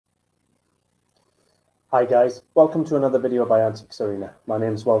Hi guys, welcome to another video by AntiquesArena. My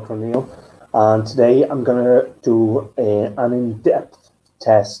name is Walter O'Neill and today I'm going to do an in-depth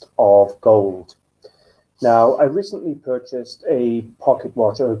test of gold. Now, I recently purchased a pocket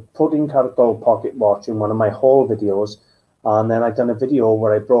watch, a 14-karat gold pocket watch in one of my haul videos, and then I've done a video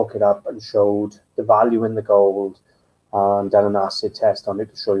where I broke it up and showed the value in the gold and done an acid test on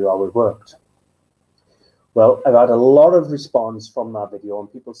it to show you how it worked. Well, I've had a lot of response from that video and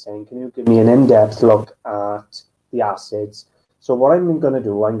people saying, can you give me an in-depth look at the acids? So what I'm going to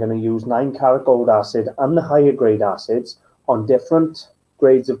do, I'm going to use 9-karat gold acid and the higher grade acids on different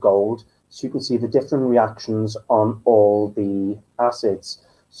grades of gold, so you can see the different reactions on all the acids.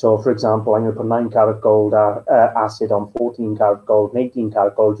 So for example, I'm going to put 9-karat gold acid on 14-karat gold and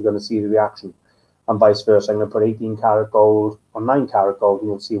 18-karat gold, you're going to see the reaction. And vice versa, I'm going to put 18-karat gold on 9-karat gold and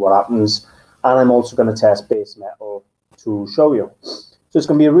you'll see what happens. And I'm also going to test base metal to show you. So it's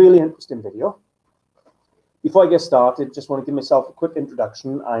going to be a really interesting video. Before I get started, just want to give myself a quick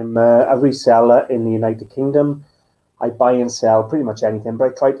introduction. I'm a reseller in the United Kingdom. I buy and sell pretty much anything, but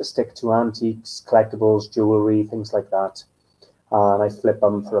I try to stick to antiques, collectibles, jewelry, things like that. And I flip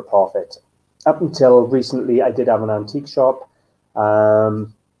them for a profit. Up until recently, I did have an antique shop,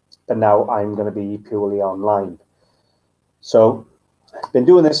 but now I'm going to be purely online. So I've been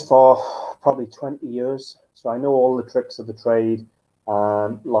doing this for probably 20 years, so I know all the tricks of the trade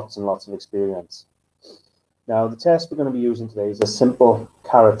and lots of experience. Now, the test we're going to be using today is a simple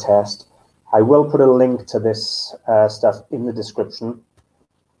carat test. I will put a link to this stuff in the description,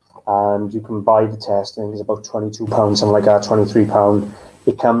 and you can buy the test. I think it's about £22, something like that, £23.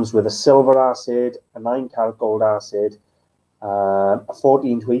 It comes with a silver acid, a 9-karat gold acid, a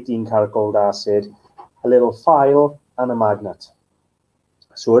 14 to 18-karat gold acid, a little file, and a magnet.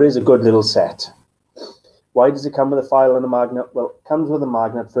 So it is a good little set. Why does it come with a file and a magnet? Well, it comes with a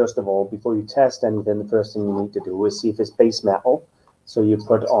magnet, first of all. Before you test anything, the first thing you need to do is see if it's base metal. So you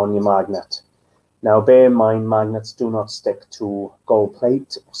put on your magnet. Now, bear in mind, magnets do not stick to gold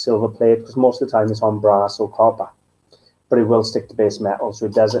plate or silver plate, because most of the time it's on brass or copper. But it will stick to base metal, so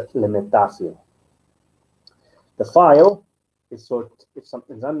it does limit that for you. The file is so if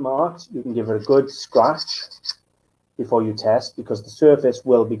something's unmarked, you can give it a good scratch before you test, because the surface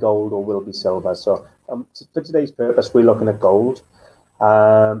will be gold or will be silver. So for today's purpose, we're looking at gold.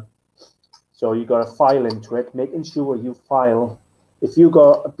 So you got to file into it, making sure you file. If you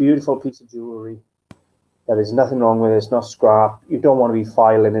got a beautiful piece of jewelry, there is nothing wrong with it, it's not scrap. You don't want to be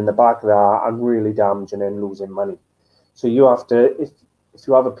filing in the back there and really damaging and losing money. So you have to, if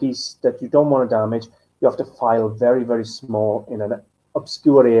you have a piece that you don't want to damage, you have to file very small in an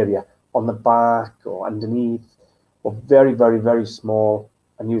obscure area on the back or underneath, or very small,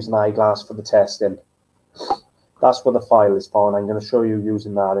 and use an eyeglass for the testing. That's what the file is for, and I'm going to show you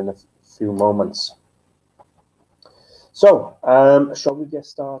using that in a few moments. So, shall we get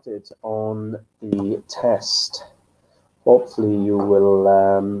started on the test? Hopefully you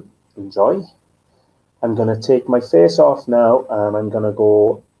will enjoy. I'm going to take my face off now, and I'm going to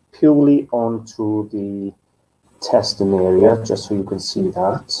go purely onto the testing area, just so you can see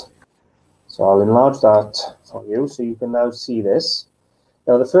that. So I'll enlarge that for you so you can now see this.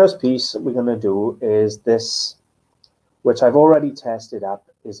 Now the first piece that we're going to do is this, which I've already tested up,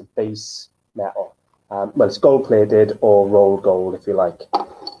 is a base metal. Well, it's gold plated or rolled gold if you like.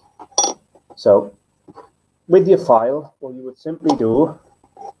 So with your file, what you would simply do,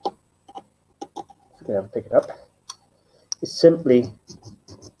 if you can pick it up, is simply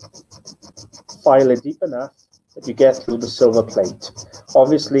file it deep enough that you get through the silver plate.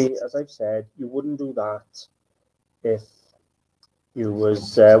 Obviously, as I've said, you wouldn't do that if you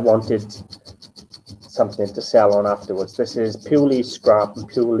wanted something to sell on afterwards. This is purely scrap and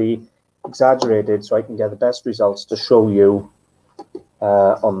purely exaggerated so I can get the best results to show you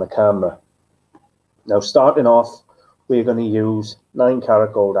on the camera. Now, starting off, we're going to use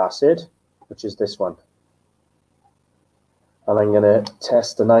 9-karat gold acid, which is this one. And I'm going to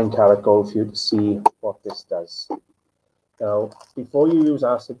test the 9-karat gold for you to see what this does. Now, before you use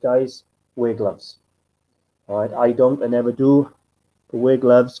acid, guys, wear gloves. All right, I don't, I never do, but wear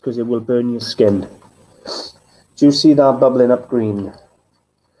gloves because it will burn your skin. Do you see that bubbling up green?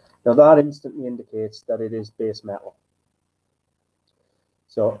 Now, that instantly indicates that it is base metal.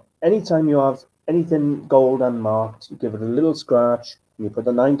 So, anytime you have anything gold unmarked, you give it a little scratch, and you put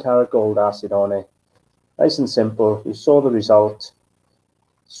the 9-karat gold acid on it. Nice and simple. You saw the result.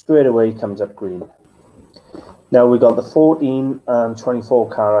 Straight away comes up green. Now we've got the 14 and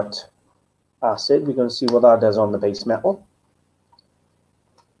 24-karat acid. We're going to see what that does on the base metal.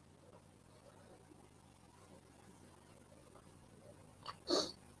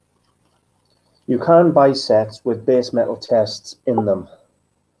 You can buy sets with base metal tests in them.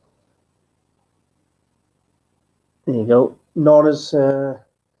 There you go. Not as, well,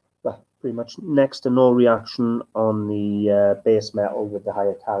 pretty much next to no reaction on the base metal with the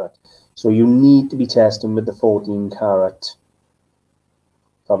higher carat. So you need to be testing with the 14 carat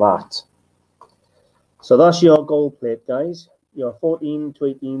for that. So that's your gold plate, guys. Your 14 to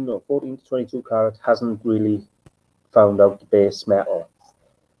 18 or 14 to 22 carat hasn't really found out the base metal,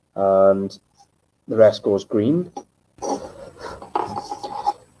 and the rest goes green. Now,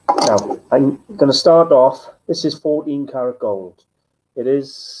 I'm going to start off. This is 14 karat gold. It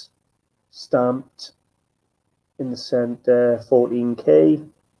is stamped in the center, 14K,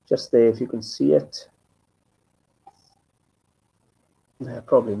 just there if you can see it. Yeah,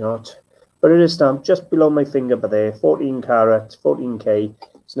 probably not. But it is stamped just below my finger by there, 14 karat, 14K.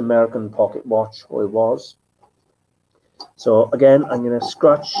 It's an American pocket watch, or it was. So again, I'm going to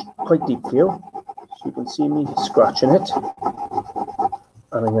scratch quite deep here, so you can see me scratching it.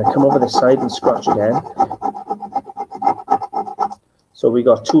 And I'm going to come over this side and scratch again. So we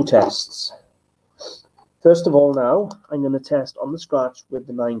got two tests. First of all now, I'm going to test on the scratch with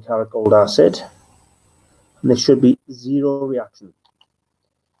the 9 karat gold acid. And there should be zero reaction,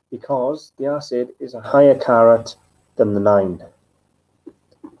 because the acid is a higher carat than the 9.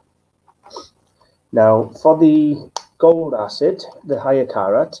 Now, for the gold acid, the higher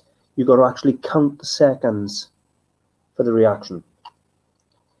carat, you've got to actually count the seconds for the reaction.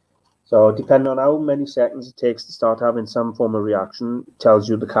 So depending on how many seconds it takes to start having some form of reaction, it tells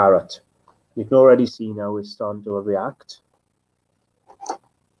you the carat. You can already see now it's starting to react.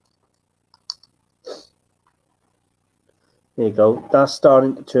 There you go. That's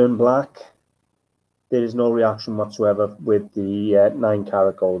starting to turn black. There is no reaction whatsoever with the 9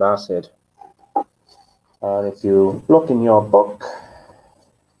 karat gold acid. And if you look in your book,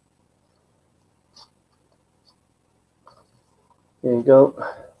 there you go.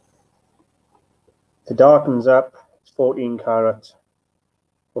 If it darkens up, it's 14 karat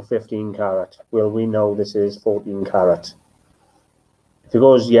or 15 karat. Well, we know this is 14 karat. If it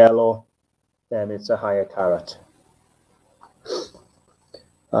goes yellow, then it's a higher carat.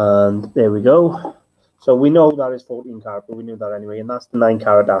 And there we go. So we know that is 14 karat, but we knew that anyway. And that's the 9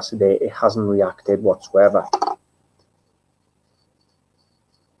 karat acid there. It hasn't reacted whatsoever.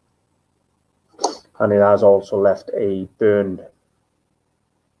 And it has also left a burn.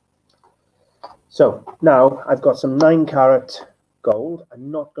 So now I've got some 9 karat gold.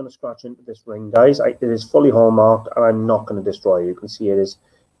 I'm not going to scratch into this ring, guys. It is fully hallmarked, and I'm not going to destroy it. You can see it is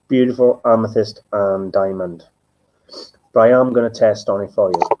beautiful amethyst and diamond. But I am going to test on it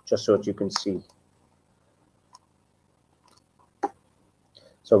for you, just so that you can see.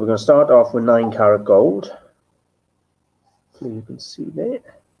 So we're going to start off with 9 karat gold. So you can see there.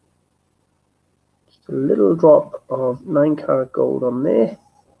 Just a little drop of 9 karat gold on there.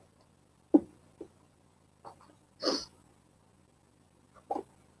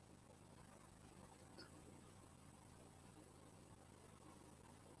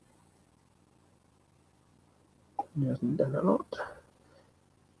 He hasn't done a lot.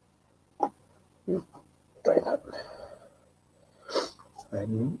 Yep, try that.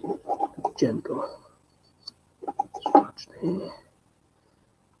 And gentle scratch there.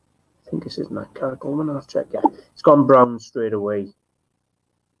 I think this is 9 karat gold. I'll check. Yeah, it's gone brown straight away.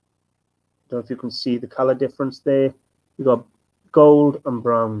 Don't know if you can see the color difference there. You got gold and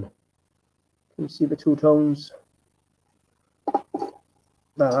brown. Can you see the two tones?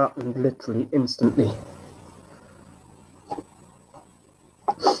 That happened literally instantly.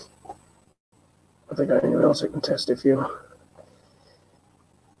 I think anyone else I can test it for you.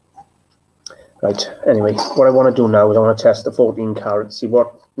 Right, anyway, what I want to do now is I want to test the 14 karat, see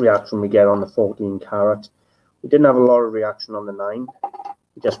what reaction we get on the 14 karat. We didn't have a lot of reaction on the 9,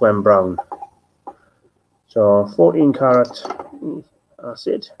 it just went brown. So 14 karat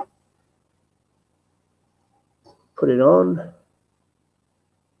acid, put it on,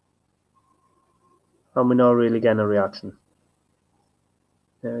 and we're not really getting a reaction.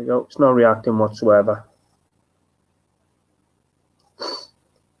 There we go, it's not reacting whatsoever.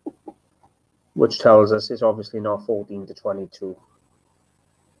 Which tells us it's obviously not 14 to 22.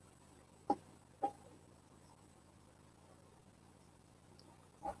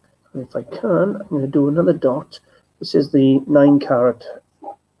 And if I can, I'm going to do another dot. This is the 9 karat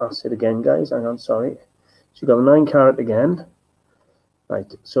acid again, guys. Hang on, sorry. So you've got the 9 karat again.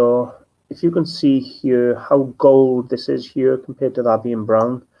 Right, so if you can see here how gold this is here compared to that being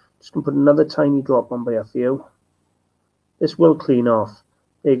brown, just going to put another tiny drop on by a few. This will clean off.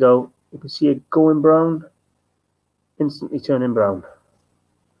 There you go. You can see it going brown, instantly turning brown.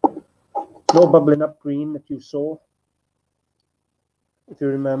 No bubbling up green that you saw. If you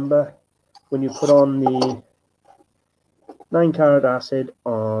remember, when you put on the 9-carat acid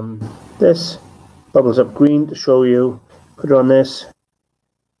on this, bubbles up green to show you. Put it on this,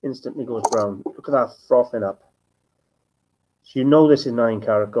 instantly goes brown. Look at that frothing up. So you know this is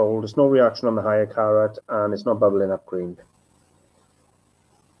 9-carat gold. There's no reaction on the higher carat, and it's not bubbling up green.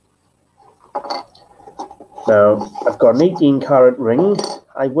 Now, I've got an 18-carat ring.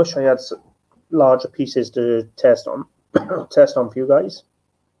 I wish I had larger pieces to test on for you guys,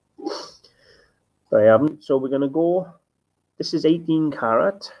 but I haven't. So we're going to go, this is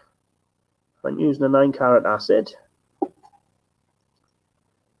 18-carat. I'm using a 9-carat acid.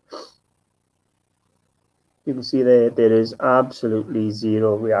 You can see there is absolutely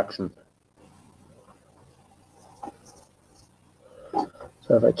zero reaction.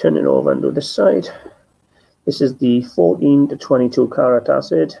 So if I turn it over and do this side, this is the 14 to 22 carat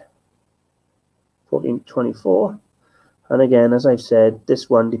acid, 14 to 24. And again, as I've said, this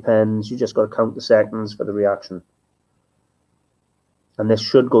one depends. You just got to count the seconds for the reaction. And this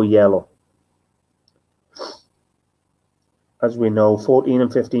should go yellow. As we know, 14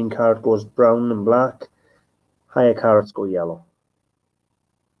 and 15 carat goes brown and black. Higher carats go yellow.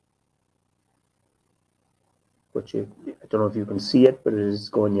 Which I don't know if you can see it, but it is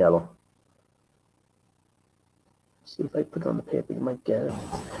going yellow. See if I put it on the paper, you might get it.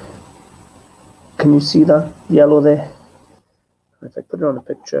 Can you see that yellow there? If I put it on a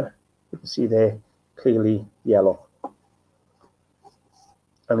picture, you can see there clearly yellow.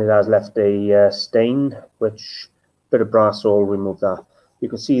 And it has left a stain, which a bit of brass will remove that. You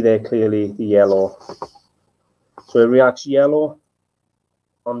can see there clearly the yellow. So it reacts yellow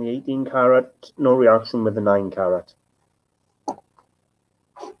on the 18 carat, no reaction with the 9 carat.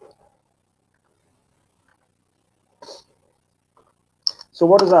 So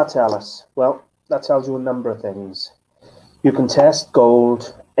what does that tell us? Well, that tells you a number of things. You can test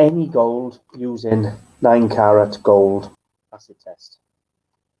gold, any gold, using 9 carat gold acid test.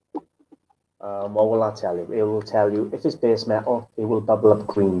 What will that tell you? It will tell you if it's base metal, it will bubble up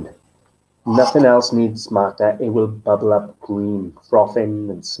green. Nothing else needs matter. It will bubble up green, frothing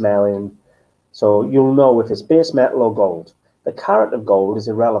and smelling. So you'll know if it's base metal or gold. The carat of gold is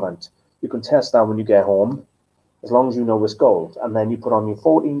irrelevant. You can test that when you get home, as long as you know it's gold. And then you put on your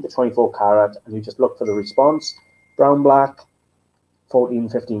 14 to 24 carat and you just look for the response. Brown, black, 14,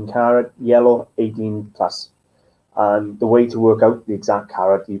 15 carat, yellow, 18 plus. And the way to work out the exact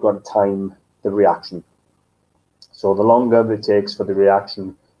carat, you've got to time the reaction. So the longer it takes for the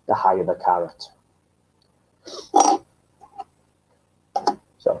reaction, the higher the carat.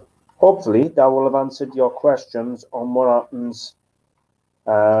 So hopefully that will have answered your questions on what happens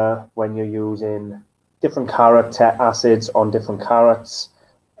when you're using different carat acids on different carats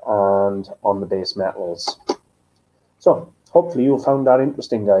and on the base metals. So hopefully you found that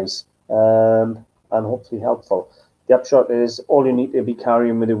interesting, guys, and hopefully helpful. The upshot is all you need to be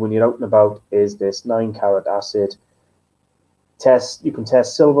carrying with you when you're out and about is this 9 carat acid. You can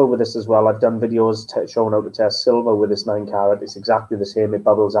test silver with this as well. I've done videos showing how to test silver with this 9 carat. It's exactly the same. It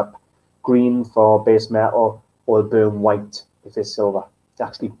bubbles up green for base metal, or it'll burn white if it's silver. It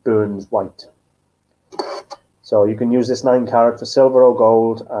actually burns white. So you can use this 9 carat for silver or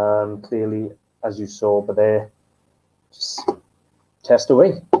gold, and clearly, as you saw over there, just test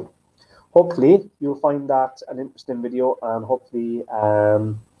away. Hopefully you'll find that an interesting video, and hopefully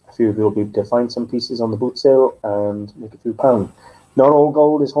a few of you will be able to find some pieces on the boot sale and make a few pounds. Not all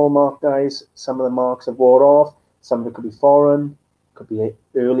gold is hallmark, guys. Some of the marks have wore off. Some of it could be foreign, could be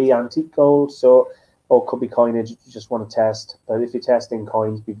early antique gold, or could be coinage you just want to test. But if you're testing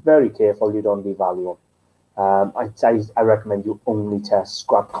coins, be very careful you don't devalue them. I recommend you only test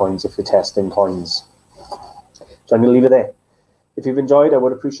scrap coins if you're testing coins. So I'm going to leave it there. If you've enjoyed, I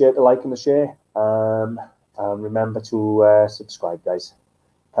would appreciate the like and the share. And remember to subscribe, guys.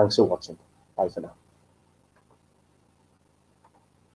 Thanks for watching. Bye for now.